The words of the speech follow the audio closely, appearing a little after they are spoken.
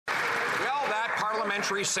that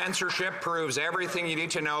parliamentary censorship proves everything you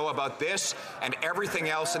need to know about this and everything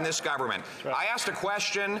else in this government. Right. I asked a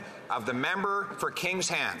question of the member for King's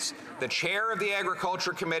Hands, the chair of the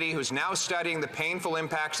Agriculture Committee, who's now studying the painful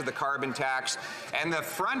impacts of the carbon tax, and the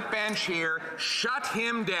front bench here shut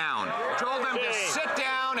him down, told him to sit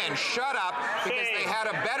down and shut up because they had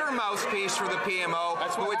a better mouthpiece for the PMO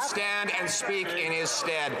who would stand and speak in his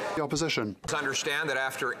stead. The opposition. Understand that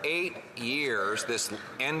after 8 years, this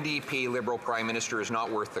NDP Liberal Prime Minister is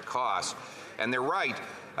not worth the cost. And they're right.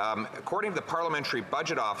 According to the Parliamentary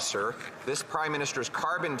Budget Officer, this Prime Minister's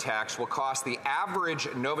carbon tax will cost the average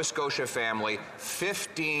Nova Scotia family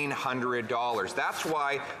 $1,500. That's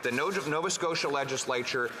why the Nova Scotia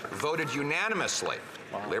legislature voted unanimously,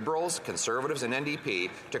 Liberals, Conservatives and NDP,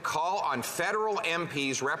 to call on federal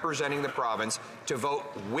MPs representing the province to vote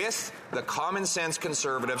with the common sense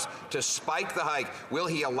Conservatives to spike the hike. Will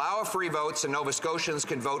he allow a free vote so Nova Scotians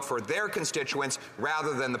can vote for their constituents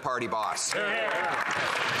rather than the party boss? The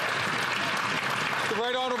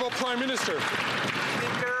Right Honourable Prime Minister.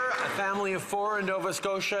 A family of 4 in Nova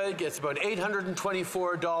Scotia gets about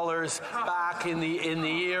 $824 back in the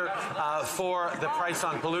year for the price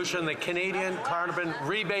on pollution. The Canadian carbon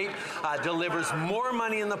rebate delivers more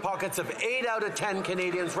money in the pockets of 8 out of 10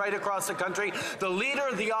 Canadians right across the country. The Leader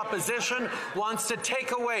of the Opposition wants to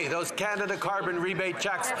take away those Canada carbon rebate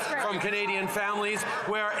checks from Canadian families,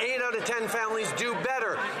 where 8 out of 10 families do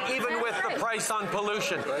better, even with the price on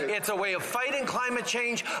pollution. It's a way of fighting climate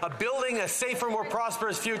change, of building a safer, more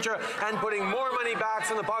prosperous future, and putting more money back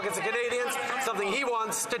in the pockets of Canadians, something he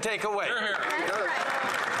wants to take away.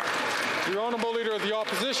 The Honourable Leader of the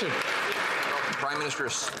Opposition. The Prime Minister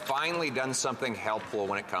has finally done something helpful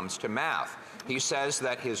when it comes to math. He says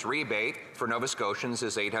that his rebate for Nova Scotians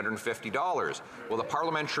is $850. Well, the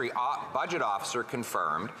Parliamentary Budget Officer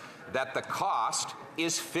confirmed that the cost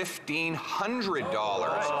is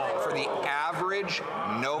 $1,500 for the average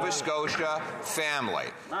Nova Scotia family.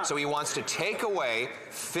 So he wants to take away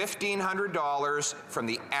 $1,500 from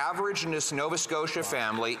the average Nova Scotia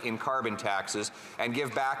family in carbon taxes and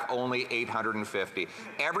give back only $850.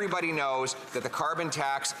 Everybody knows that the carbon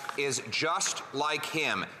tax is just like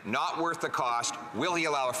him, not worth the cost. Will he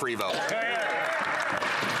allow a free vote?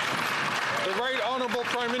 The Right Honourable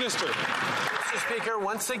Prime Minister. Mr. Speaker,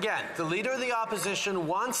 once again, the Leader of the Opposition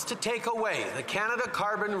wants to take away the Canada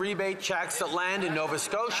carbon rebate checks that land in Nova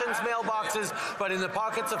Scotians' mailboxes, but in the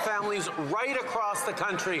pockets of families right across the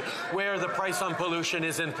country where the price on pollution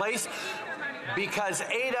is in place, because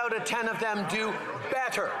 8 out of 10 of them do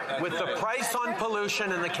better with the price on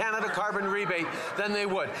pollution and the Canada carbon rebate than they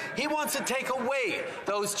would. He wants to take away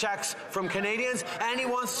those checks from Canadians, and he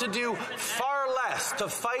wants to do far less to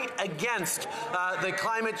fight against the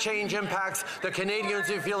climate change impacts the Canadians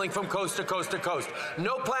are feeling from coast to coast to coast.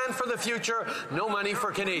 No plan for the future, no money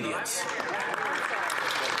for Canadians.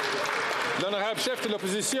 L'honorable chef de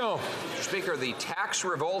l'opposition. Mr. Speaker, the tax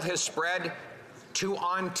revolt has spread to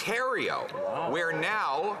Ontario, where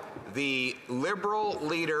now the Liberal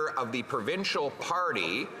leader of the provincial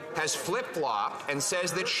party has flip-flopped and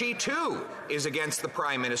says that she too is against the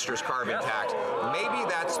Prime Minister's carbon tax. Maybe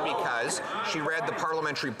that's because she read the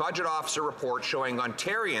Parliamentary Budget Officer report showing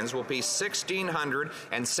Ontarians will pay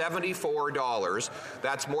 $1,674.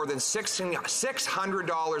 That's more than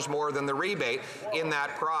 $600 more than the rebate in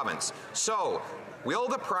that province. So, will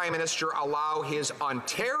the Prime Minister allow his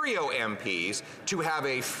Ontario MPs to have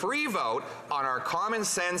a free vote on our common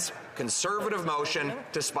sense Conservative motion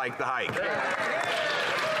to spike the hike?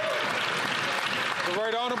 The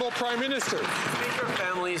Right Honourable Prime Minister. Speaker,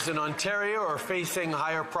 families in Ontario are facing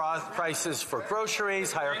higher prices for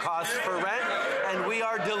groceries, higher costs for rent, and we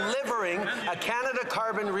are delivering a Canada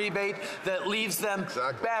carbon rebate that leaves them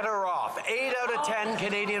better off. 8 out of 10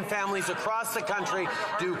 Canadian families across the country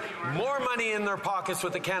do more money in their pockets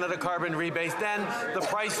with the Canada carbon rebate than the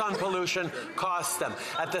price on pollution costs them.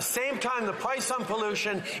 At the same time, the price on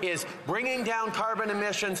pollution is bringing down carbon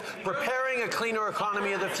emissions, preparing a cleaner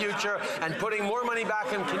economy of the future, and putting more money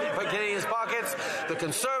back in Canadians' pockets. The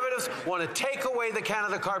Conservatives want to take away the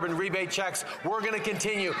Canada carbon rebate checks. We're going to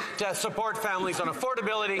continue to support families on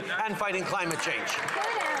affordability and fighting climate change.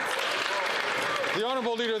 The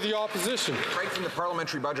Honourable Leader of the Opposition. Right from the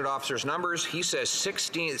Parliamentary Budget Officer's numbers, he says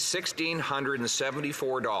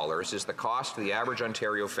 $1,674 is the cost of the average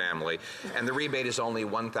Ontario family, and the rebate is only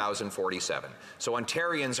 $1,047. So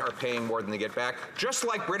Ontarians are paying more than they get back, just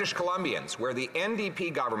like British Columbians, where the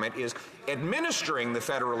NDP government is administering the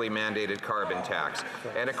federally mandated carbon tax.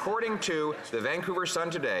 And according to the Vancouver Sun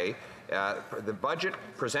today, The budget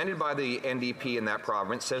presented by the NDP in that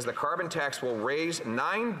province says the carbon tax will raise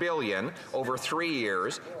 $9 billion over 3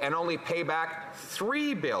 years and only pay back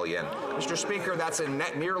 $3 billion. Mr. Speaker, that's a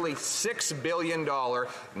net nearly $6 billion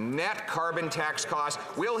net carbon tax cost.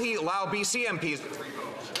 Will he allow BC MPs?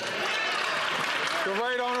 The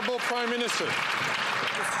Right Honourable Prime Minister.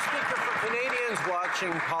 Mr. Speaker, for Canadians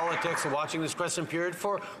watching politics and watching this question period,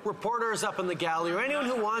 for reporters up in the gallery, or anyone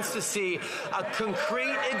who wants to see a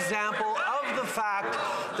concrete example of the fact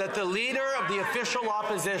that the leader of the official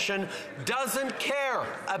opposition doesn't care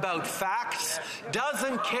about facts,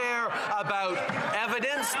 doesn't care about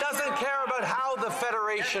evidence, doesn't care about how the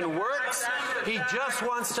Federation works. He just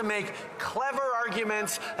wants to make clever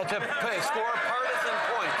arguments to score partisan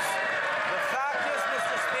points. The fact is,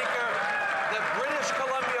 Mr. Speaker, that British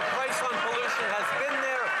Columbia price on pollution has been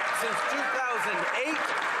there since 2008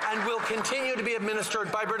 and will continue to be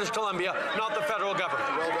administered by British Columbia, not the federal government.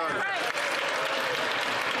 Well done.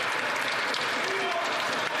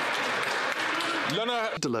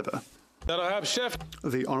 Deliver.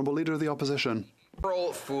 The Honourable Leader of the Opposition.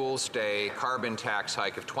 April Fool's Day carbon tax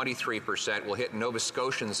hike of 23% will hit Nova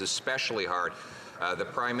Scotians especially hard. The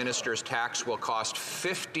Prime Minister's tax will cost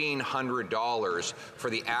 $1,500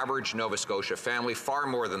 for the average Nova Scotia family, far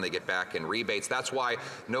more than they get back in rebates. That's why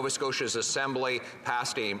Nova Scotia's Assembly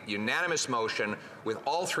passed a unanimous motion with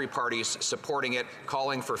all three parties supporting it,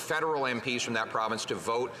 calling for federal MPs from that province to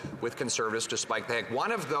vote with Conservatives to spike the hike.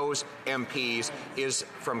 One of those MPs is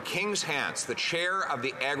from King's Hants, the chair of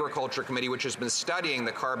the Agriculture Committee, which has been studying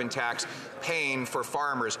the carbon tax pain for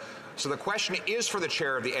farmers. So the question is for the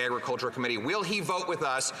chair of the Agriculture Committee, will he vote with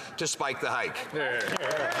us to spike the hike?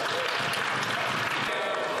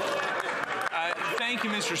 Thank you,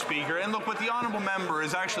 Mr. Speaker. And look, what the honourable member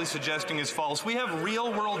is actually suggesting is false. We have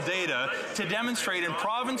real-world data to demonstrate in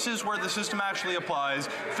provinces where the system actually applies,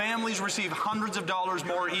 families receive hundreds of dollars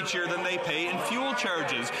more each year than they pay in fuel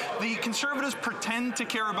charges. The Conservatives pretend to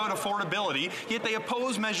care about affordability, yet they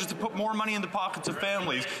oppose measures to put more money in the pockets of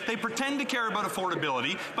families. They pretend to care about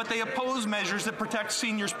affordability, but they oppose measures that protect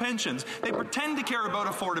seniors' pensions. They pretend to care about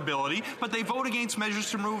affordability, but they vote against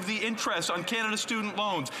measures to remove the interest on Canada's student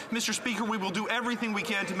loans. Mr. Speaker, we will do everything we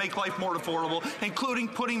can to make life more affordable, including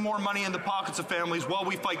putting more money in the pockets of families while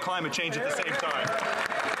we fight climate change at the same time.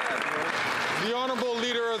 The Honourable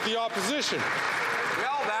Leader of the Opposition.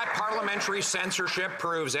 Well, that parliamentary censorship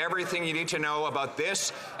proves everything you need to know about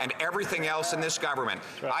this and everything else in this government.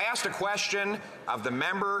 Right. I asked a question of the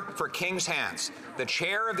member for King's Hants, the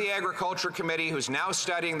chair of the Agriculture Committee, who's now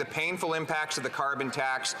studying the painful impacts of the carbon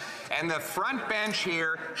tax, and the front bench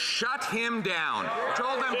here shut him down,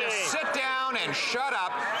 told him to sit down and shut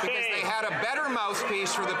up because they had a better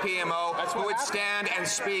mouthpiece for the PMO who would stand and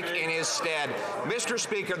speak in his stead. Mr.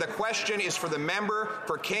 Speaker, the question is for the member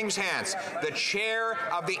for King's Hants, the chair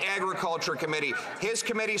of the Agriculture Committee. His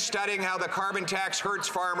committee studying how the carbon tax hurts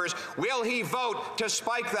farmers. Will he vote to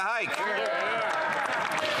spike the hike?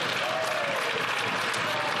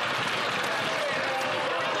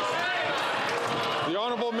 The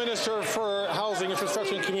Honourable Minister for Housing,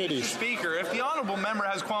 Infrastructure and Communities. Speaker, if the honourable member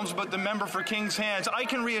has qualms about the member for King's Hants, I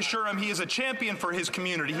can reassure him he is a champion for his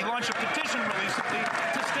community. He launched a petition recently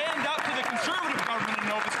to stand up to the Conservative government in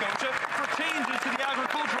Nova Scotia for changes to the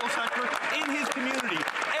agricultural sector in his community.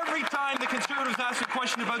 Every time the Conservatives ask a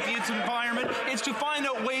question about the environment, it's to find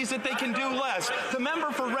out ways that they can do less. The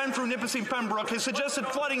member for Renfrew, Nipissing, Pembroke has suggested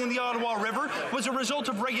flooding in the Ottawa River was a result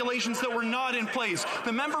of regulations that were not in place.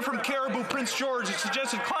 The member from Caribou, Prince George, has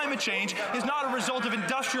suggested climate change is not a result of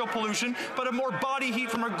industrial pollution, but of more body heat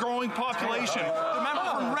from a growing population. The member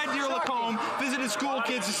from Red Deer Lacombe visited school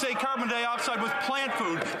kids to say carbon dioxide was plant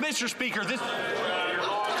food. Mr. Speaker, this...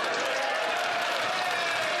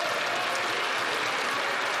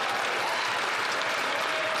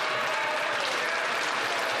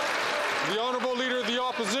 The Honourable Leader of the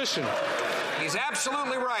Opposition. He's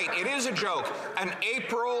absolutely right. It is a joke, an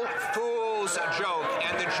April Fool's joke,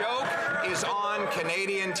 and the joke is on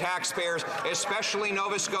Canadian taxpayers, especially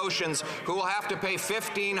Nova Scotians, who will have to pay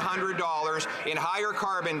 $1,500 in higher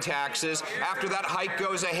carbon taxes after that hike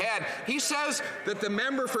goes ahead. He says that the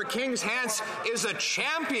member for King's Hants is a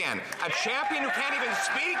champion who can't even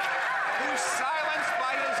speak, who's silenced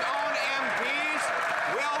by his own MPs.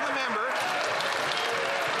 Will the member...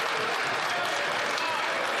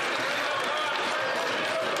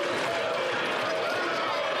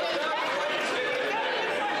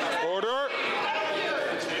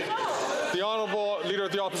 The Honourable Leader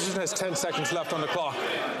of the Opposition has 10 seconds left on the clock.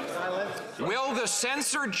 Will the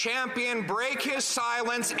censored champion break his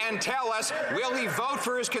silence and tell us, will he vote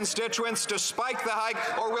for his constituents to spike the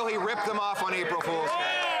hike, or will he rip them off on April Fool's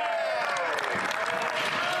Day?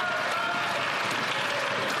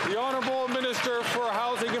 The Honourable Minister for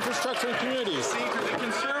Housing, Infrastructure and Communities. Speaker, the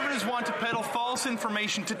Conservatives want to peddle false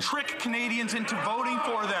information to trick Canadians into voting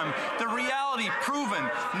for them. The reality, proven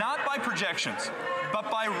not by projections,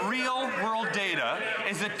 but by real-world data,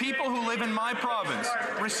 is that people who live in my province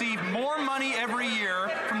receive more money every year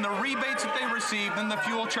from the rebates that they receive than the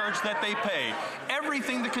fuel charge that they pay.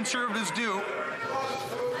 Everything the Conservatives do.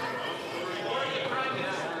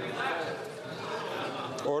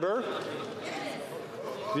 Order.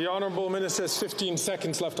 The Honourable Minister has 15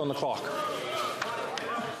 seconds left on the clock.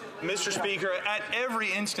 Mr. Speaker, at every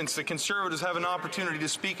instance the Conservatives have an opportunity to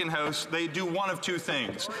speak in House, they do one of two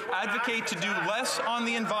things: advocate to do less on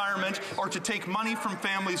the environment or to take money from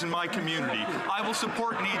families in my community. I will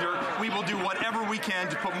support neither. We will do whatever we can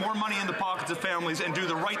to put more money in the pockets of families and do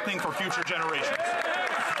the right thing for future generations.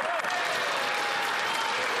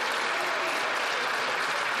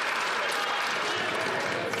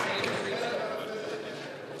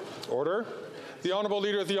 Order. The Honourable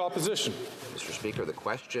Leader of the Opposition. Mr. Speaker, the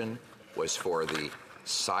question was for the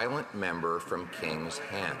silent member from King's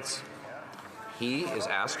Hants. He is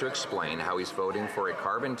asked to explain how he's voting for a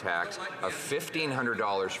carbon tax of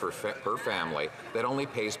 $1,500 per family that only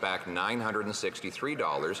pays back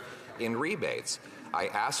 $963 in rebates. I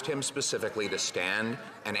asked him specifically to stand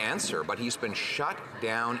and answer, but he's been shut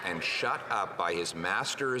down and shut up by his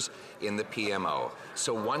masters in the PMO.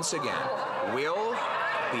 So once again, will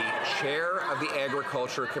the chair of the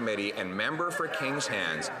Agriculture Committee and member for King's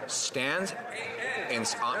Hants stand in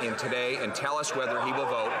today and tell us whether he will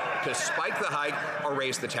vote to spike the hike or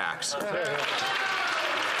raise the tax?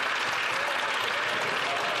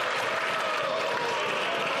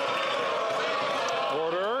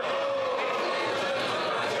 Order.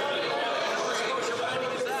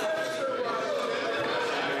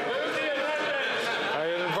 I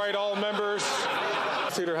invite all members.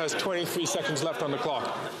 The Leader has 23 seconds left on the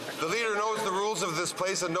clock. The Leader knows the rules of this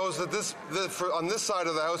place and knows that on this side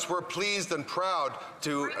of the House, we're pleased and proud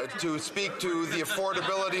to speak to the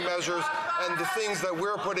affordability measures and the things that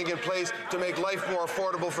we're putting in place to make life more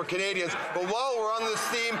affordable for Canadians. But while we're on this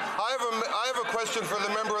theme, I have a question for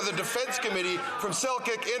the member of the Defence Committee from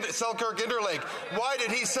Selkirk Interlake. Why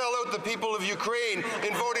did he sell out the people of Ukraine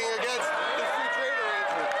in voting against the free trade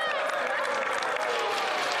arrangement?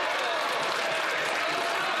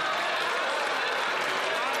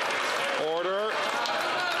 Order.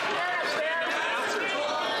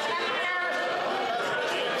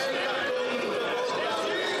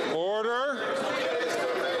 Order.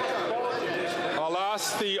 I'll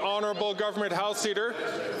ask the Honourable Government House Leader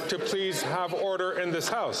to please have order in this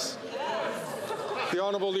House. The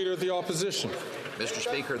Honourable Leader of the Opposition. Mr.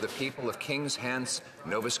 Speaker, the people of King's Hants,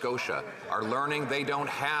 Nova Scotia, are learning they don't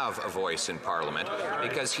have a voice in Parliament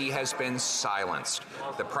because he has been silenced.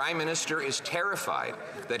 The Prime Minister is terrified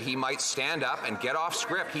that he might stand up and get off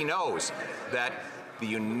script. He knows that the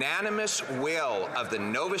unanimous will of the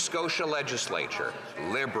Nova Scotia legislature,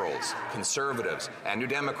 Liberals, Conservatives, and New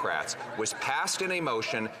Democrats, was passed in a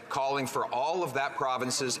motion calling for all of that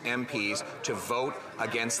province's MPs to vote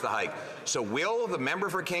against the hike. So will the member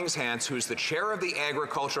for King's Hants, who's the chair of the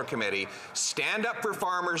Agriculture Committee, stand up for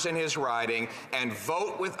farmers in his riding and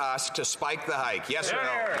vote with us to spike the hike? Yes or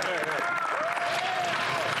no?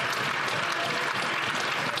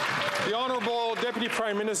 The Honourable Deputy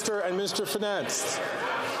Prime Minister and Minister of Finance.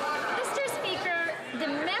 Mr. Speaker, the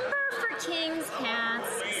member for King's Hants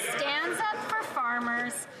stands up for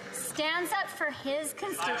farmers, stands up for his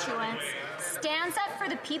constituents, stands up for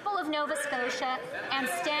the people of Nova Scotia, and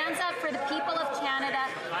stands up for the people of Canada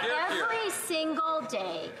every single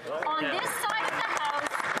day. On this side of the House,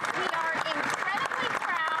 we are incredibly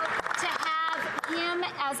proud to have him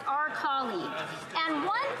as our colleague. And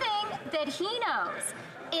one thing that he knows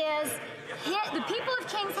is the people of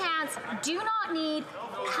King's Hants do not need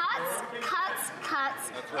cuts, cuts,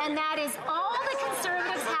 cuts, and that is all the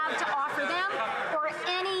Conservatives have to offer them or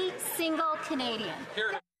any single Canadian.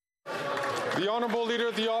 The Honourable Leader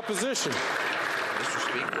of the Opposition. Mr.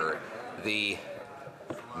 Speaker, the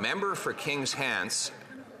member for King's Hants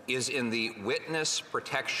is in the Witness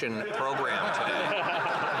Protection Program today.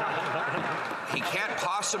 He can't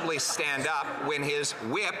possibly stand up when his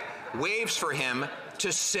whip waves for him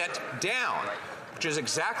to sit down, which is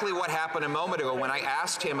exactly what happened a moment ago when I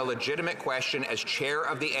asked him a legitimate question as chair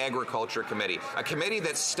of the Agriculture Committee, a committee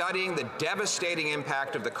that's studying the devastating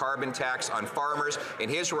impact of the carbon tax on farmers in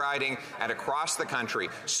his riding and across the country.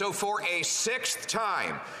 So for a sixth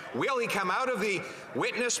time, will he come out of the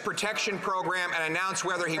Witness Protection Program and announce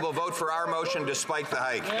whether he will vote for our motion to spike the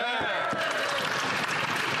hike?